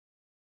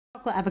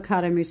Chocolate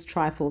avocado mousse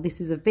trifle.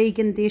 This is a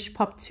vegan dish.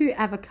 Pop 2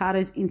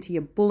 avocados into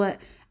your bullet.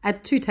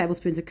 Add 2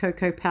 tablespoons of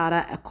cocoa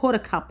powder, a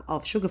 1/4 cup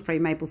of sugar-free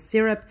maple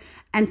syrup,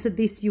 and to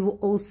this you will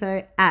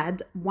also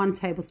add 1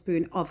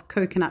 tablespoon of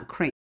coconut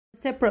cream. In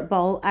a separate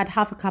bowl, add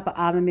 1/2 cup of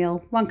almond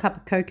meal, 1 cup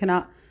of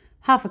coconut,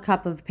 1/2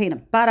 cup of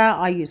peanut butter.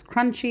 I use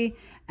crunchy,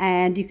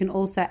 and you can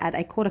also add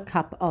a 1/4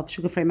 cup of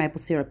sugar-free maple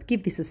syrup.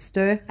 Give this a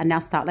stir, and now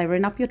start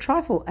layering up your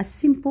trifle. As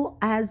simple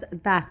as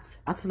that.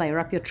 Start to layer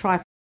up your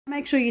trifle.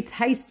 Make sure you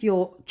taste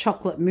your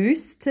chocolate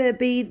mousse to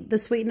be the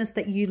sweetness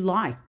that you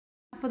like.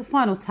 For the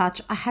final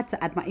touch, I had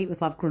to add my Eat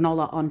With Love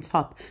granola on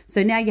top.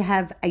 So now you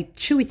have a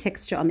chewy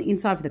texture on the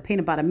inside with the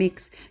peanut butter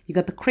mix. You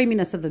got the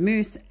creaminess of the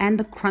mousse and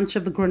the crunch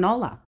of the granola.